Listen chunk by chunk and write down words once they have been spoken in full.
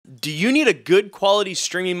Do you need a good quality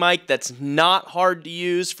streaming mic that's not hard to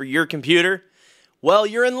use for your computer? Well,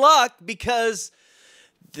 you're in luck because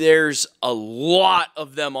there's a lot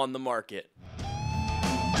of them on the market.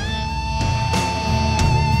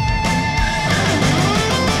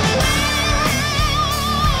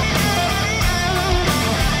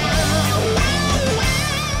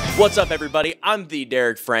 What's up, everybody? I'm the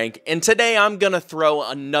Derek Frank, and today I'm gonna throw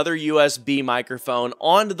another USB microphone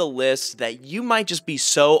onto the list that you might just be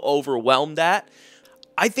so overwhelmed at.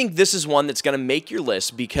 I think this is one that's gonna make your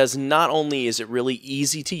list because not only is it really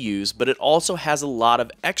easy to use, but it also has a lot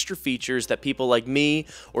of extra features that people like me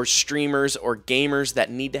or streamers or gamers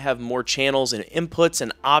that need to have more channels and inputs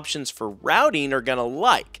and options for routing are gonna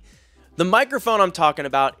like. The microphone I'm talking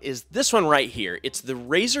about is this one right here. It's the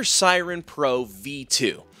Razer Seiren Pro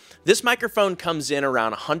V2. This microphone comes in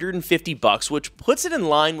around 150 bucks, which puts it in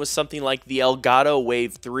line with something like the Elgato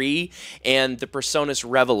Wave 3 and the PreSonus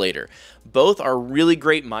Revelator. Both are really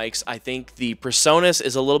great mics. I think the PreSonus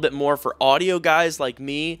is a little bit more for audio guys like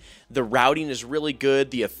me. The routing is really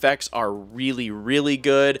good. The effects are really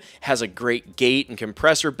good. Has a great gate and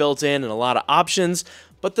compressor built in and a lot of options.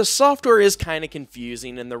 But the software is kind of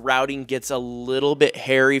confusing and the routing gets a little bit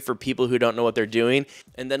hairy for people who don't know what they're doing.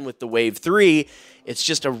 And then with the Wave 3, it's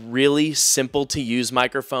just a really simple to use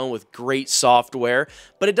microphone with great software,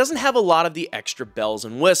 but it doesn't have a lot of the extra bells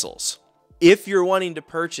and whistles. If you're wanting to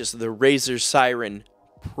purchase the Razer Seiren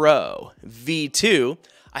Pro V2,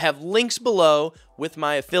 I have links below with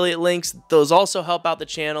my affiliate links. Those also help out the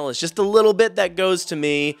channel. It's just a little bit that goes to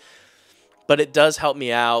me, but it does help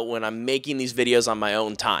me out when I'm making these videos on my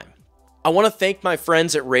own time. I want to thank my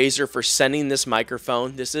friends at Razer for sending this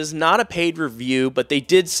microphone. This is not a paid review, but they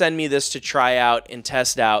did send me this to try out and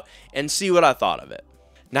test out and see what I thought of it.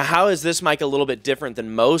 Now, how is this mic a little bit different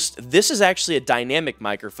than most? This is actually a dynamic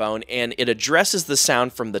microphone, and it addresses the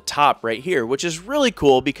sound from the top right here, which is really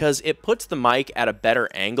cool because it puts the mic at a better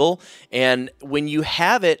angle. And when you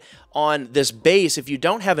have it on this base, if you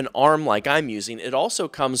don't have an arm like I'm using, it also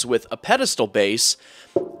comes with a pedestal base.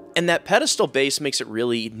 And that pedestal base makes it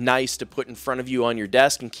really nice to put in front of you on your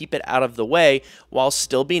desk and keep it out of the way while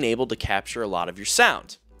still being able to capture a lot of your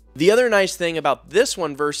sound. The other nice thing about this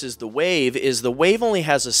one versus the Wave is the Wave only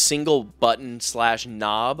has a single button /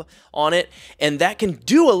 knob on it, and that can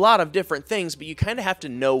do a lot of different things, but you kind of have to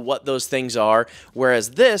know what those things are,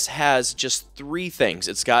 whereas this has just 3 things.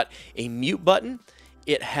 It's got a mute button,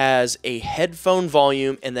 it has a headphone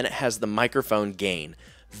volume, and then it has the microphone gain.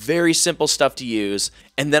 Very simple stuff to use.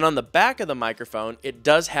 And then on the back of the microphone, it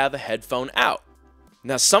does have a headphone out.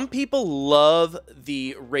 Now, some people love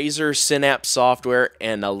the Razer Synapse software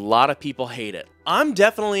and a lot of people hate it. I'm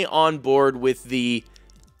definitely on board with the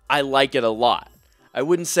I like it a lot. I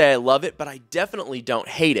wouldn't say I love it, but I definitely don't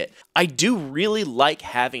hate it. I do really like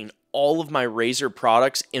having all of my Razer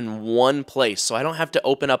products in one place, so I don't have to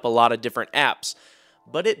open up a lot of different apps.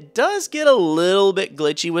 But it does get a little bit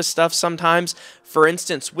glitchy with stuff sometimes. For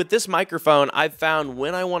instance, with this microphone, I've found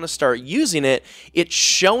when I want to start using it, it's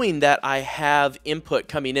showing that I have input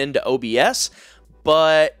coming into OBS,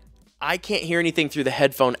 but I can't hear anything through the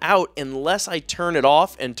headphone out unless I turn it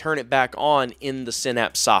off and turn it back on in the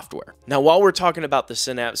Synapse software. Now, while we're talking about the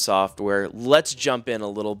Synapse software, let's jump in a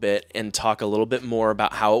little bit and talk a little bit more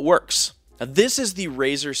about how it works. Now, this is the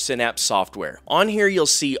Razer Synapse software. On here, you'll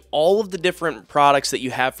see all of the different products that you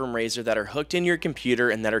have from Razer that are hooked in your computer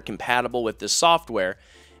and that are compatible with this software.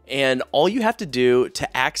 And all you have to do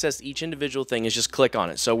to access each individual thing is just click on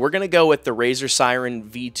it. So we're going to go with the Razer Seiren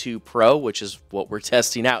V2 Pro, which is what we're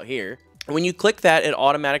testing out here. And when you click that, it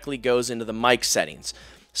automatically goes into the mic settings.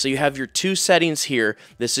 So you have your 2 settings here.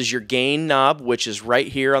 This is your gain knob, which is right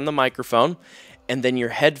here on the microphone, and then your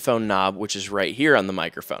headphone knob, which is right here on the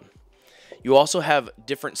microphone. You also have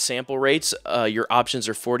different sample rates. Your options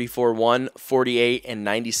are 44.1, 48, and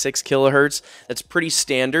 96 kilohertz. That's pretty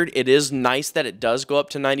standard. It is nice that it does go up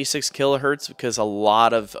to 96 kilohertz because a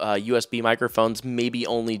lot of USB microphones maybe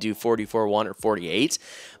only do 44.1 or 48.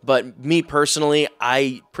 But me personally,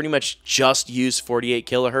 I pretty much just use 48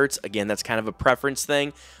 kilohertz. Again, that's kind of a preference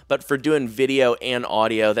thing. But for doing video and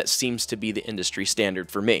audio, that seems to be the industry standard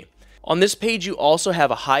for me. On this page, you also have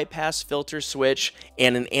a high-pass filter switch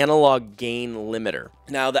and an analog gain limiter.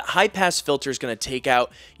 Now, that high-pass filter is going to take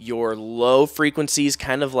out your low frequencies,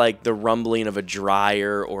 kind of like the rumbling of a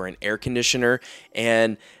dryer or an air conditioner,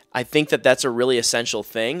 and I think that that's a really essential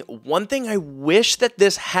thing. One thing I wish that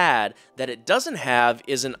this had that it doesn't have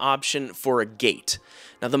is an option for a gate.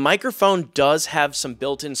 Now, the microphone does have some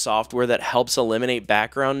built-in software that helps eliminate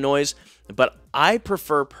background noise, but I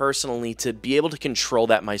prefer personally to be able to control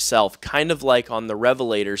that myself, kind of like on the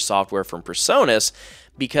Revelator software from PreSonus,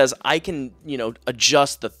 because I can,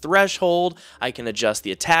 adjust the threshold, I can adjust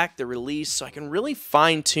the attack, the release, so I can really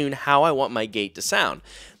fine tune how I want my gate to sound.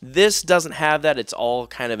 This doesn't have that, it's all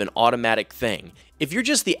kind of an automatic thing. If you're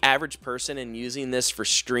just the average person and using this for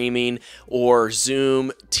streaming or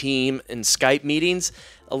Zoom, Team, and Skype meetings,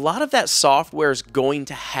 a lot of that software is going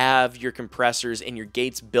to have your compressors and your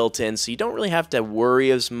gates built in, so you don't really have to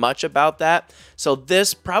worry as much about that. So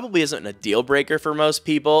this probably isn't a deal breaker for most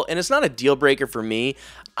people, and it's not a deal breaker for me.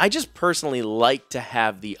 I just personally like to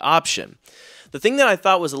have the option. The thing that I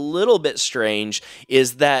thought was a little bit strange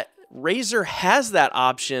is that Razer has that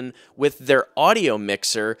option with their audio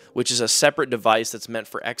mixer, which is a separate device that's meant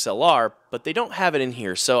for XLR, but they don't have it in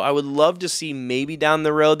here. So I would love to see maybe down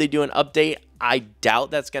the road they do an update. I doubt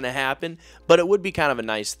that's going to happen, but it would be kind of a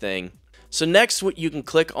nice thing. So next, you can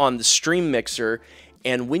click on the stream mixer,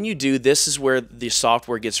 and when you do, this is where the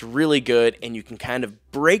software gets really good, and you can kind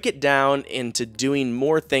of break it down into doing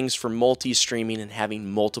more things for multi-streaming and having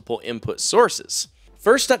multiple input sources.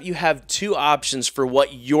 First up, you have two options for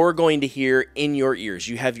what you're going to hear in your ears.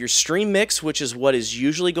 You have your stream mix, which is what is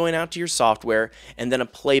usually going out to your software, and then a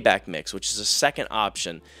playback mix, which is a second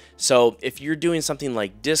option. So if you're doing something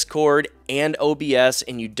like Discord and OBS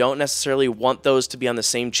and you don't necessarily want those to be on the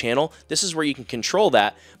same channel, this is where you can control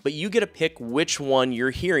that, but you get to pick which one you're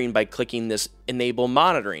hearing by clicking this enable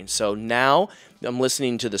monitoring. So now I'm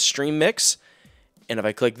listening to the stream mix, and if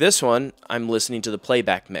I click this one, I'm listening to the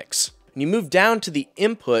playback mix. When you move down to the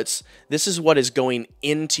inputs, this is what is going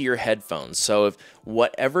into your headphones. So if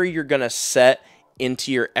whatever you're going to set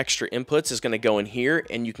into your extra inputs is going to go in here,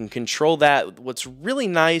 and you can control that. What's really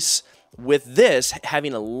nice with this,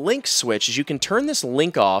 having a link switch, is you can turn this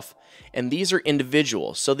link off, and these are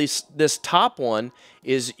individual. So this top one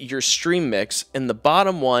is your stream mix, and the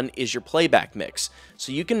bottom one is your playback mix.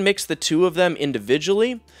 So you can mix the two of them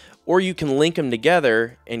individually, or you can link them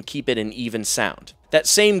together and keep it an even sound. That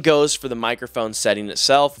same goes for the microphone setting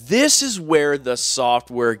itself. This is where the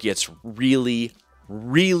software gets really,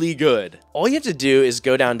 really good. All you have to do is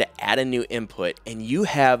go down to add a new input, and you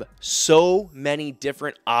have so many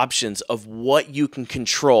different options of what you can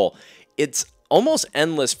control. It's almost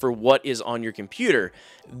endless for what is on your computer.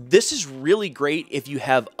 This is really great if you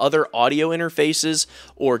have other audio interfaces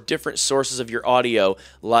or different sources of your audio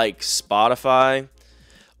like Spotify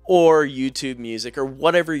or YouTube Music or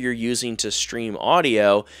whatever you're using to stream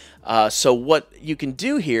audio. So what you can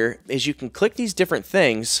do here is you can click these different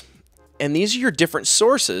things, and these are your different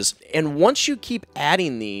sources. And once you keep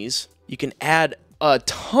adding these, you can add a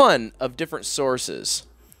ton of different sources.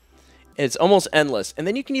 It's almost endless. And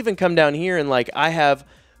then you can even come down here and, like, I have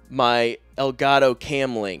my Elgato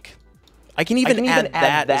Cam Link. I can even add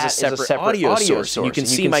that as a separate audio source. And you can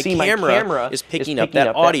see my camera is picking up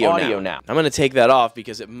that audio now. I'm going to take that off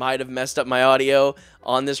because it might have messed up my audio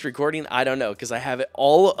on this recording. I don't know, because I have it,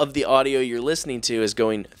 all of the audio you're listening to is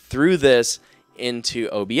going through this into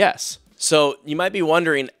OBS. So you might be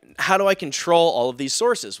wondering, how do I control all of these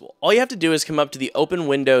sources? Well, all you have to do is come up to the Open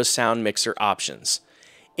Windows Sound Mixer options.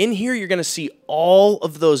 In here, you're going to see all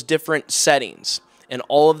of those different settings and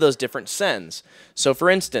all of those different sends. So for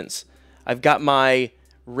instance, I've got my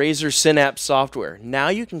Razer Synapse software. Now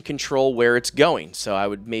you can control where it's going. So I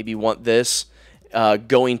would maybe want this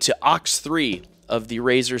going to aux 3 of the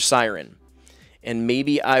Razer Seiren. And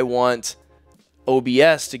maybe I want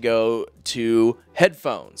OBS to go to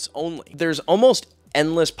headphones only. There's almost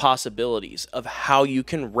endless possibilities of how you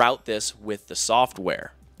can route this with the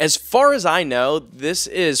software. As far as I know, this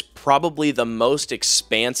is probably the most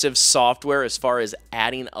expansive software as far as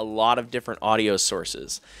adding a lot of different audio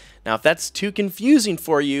sources. Now, if that's too confusing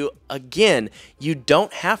for you, again, you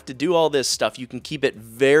don't have to do all this stuff. You can keep it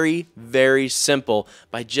very, very simple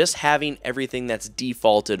by just having everything that's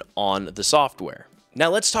defaulted on the software. Now,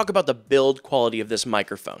 let's talk about the build quality of this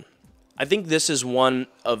microphone. I think this is one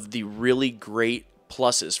of the really great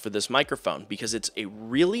pluses for this microphone because it's a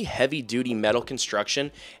really heavy-duty metal construction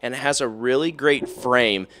and it has a really great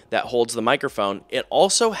frame that holds the microphone. It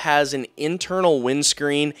also has an internal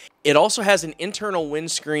windscreen. It also has an internal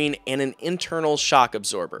windscreen and an internal shock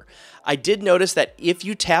absorber. I did notice that if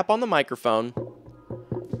you tap on the microphone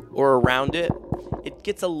or around it, it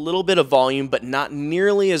gets a little bit of volume, but not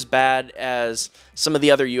nearly as bad as some of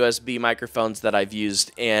the other USB microphones that I've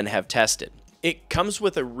used and have tested. It comes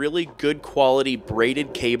with a really good quality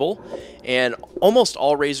braided cable, and almost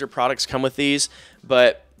all Razer products come with these,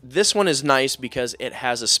 but this one is nice because it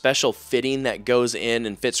has a special fitting that goes in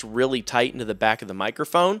and fits really tight into the back of the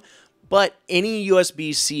microphone, but any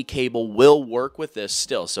USB-C cable will work with this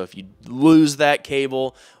still. So if you lose that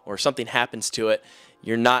cable or something happens to it,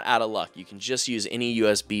 you're not out of luck. You can just use any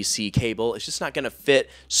USB-C cable. It's just not going to fit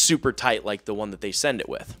super tight like the one that they send it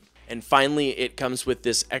with. And finally, it comes with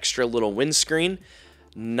this extra little windscreen.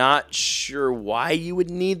 Not sure why you would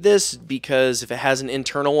need this, because if it has an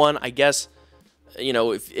internal one, I guess, you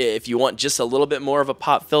know, if you want just a little bit more of a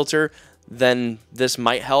pop filter, then this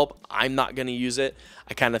might help. I'm not going to use it.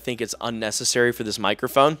 I kind of think it's unnecessary for this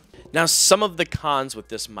microphone. Now, some of the cons with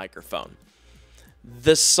this microphone.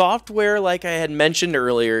 The software, like I had mentioned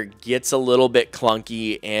earlier, gets a little bit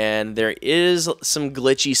clunky, and there is some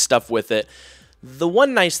glitchy stuff with it. The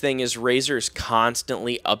one nice thing is Razer is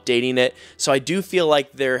constantly updating it, so I do feel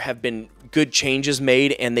like there have been good changes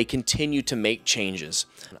made, and they continue to make changes.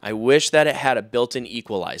 I wish that it had a built-in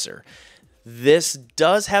equalizer. This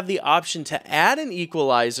does have the option to add an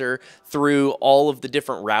equalizer through all of the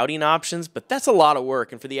different routing options, but that's a lot of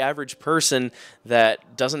work. And for the average person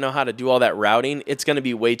that doesn't know how to do all that routing, it's going to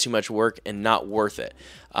be way too much work and not worth it.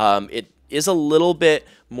 It is a little bit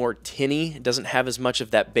more tinny. It doesn't have as much of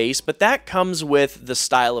that bass, but that comes with the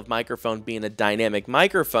style of microphone being a dynamic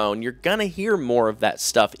microphone. You're going to hear more of that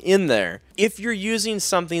stuff in there. If you're using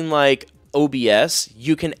something like OBS,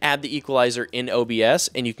 you can add the equalizer in OBS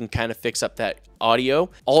and you can kind of fix up that audio.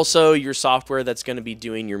 Also, your software that's going to be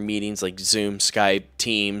doing your meetings like Zoom, Skype,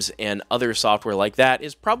 Teams, and other software like that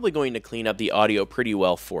is probably going to clean up the audio pretty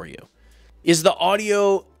well for you. Is the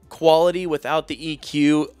audio quality without the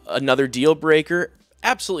EQ another deal breaker?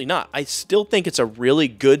 Absolutely not. I still think it's a really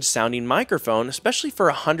good sounding microphone, especially for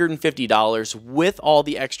 $150 with all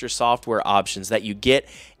the extra software options that you get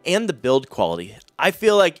and the build quality. I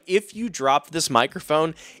feel like if you dropped this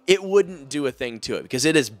microphone, it wouldn't do a thing to it because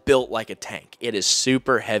it is built like a tank. It is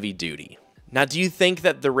super heavy duty. Now, do you think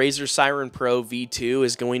that the Razer Seiren Pro V2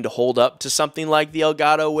 is going to hold up to something like the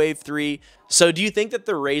Elgato Wave 3? So do you think that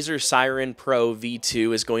the Razer Seiren Pro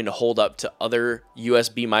V2 is going to hold up to other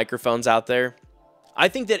USB microphones out there? I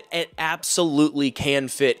think that it absolutely can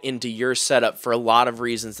fit into your setup for a lot of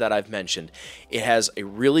reasons that I've mentioned. It has a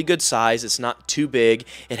really good size. It's not too big.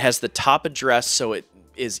 It has the top address, so it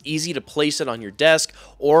is easy to place it on your desk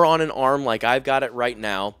or on an arm like I've got it right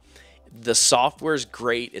now. The software's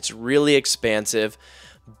great. It's really expansive,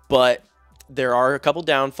 but there are a couple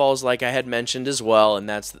downfalls like I had mentioned as well, and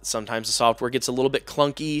that's that sometimes the software gets a little bit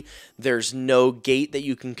clunky. There's no gate that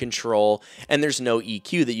you can control, and there's no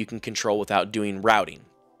EQ that you can control without doing routing.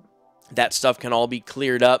 That stuff can all be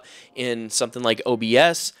cleared up in something like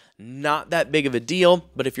OBS. Not that big of a deal,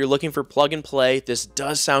 but if you're looking for plug and play, this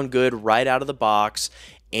does sound good right out of the box,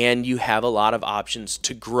 and you have a lot of options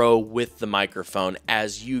to grow with the microphone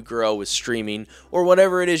as you grow with streaming or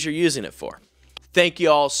whatever it is you're using it for. Thank you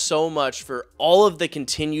all so much for all of the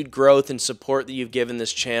continued growth and support that you've given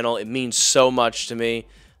this channel. It means so much to me.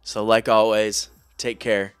 So like always, take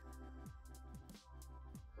care.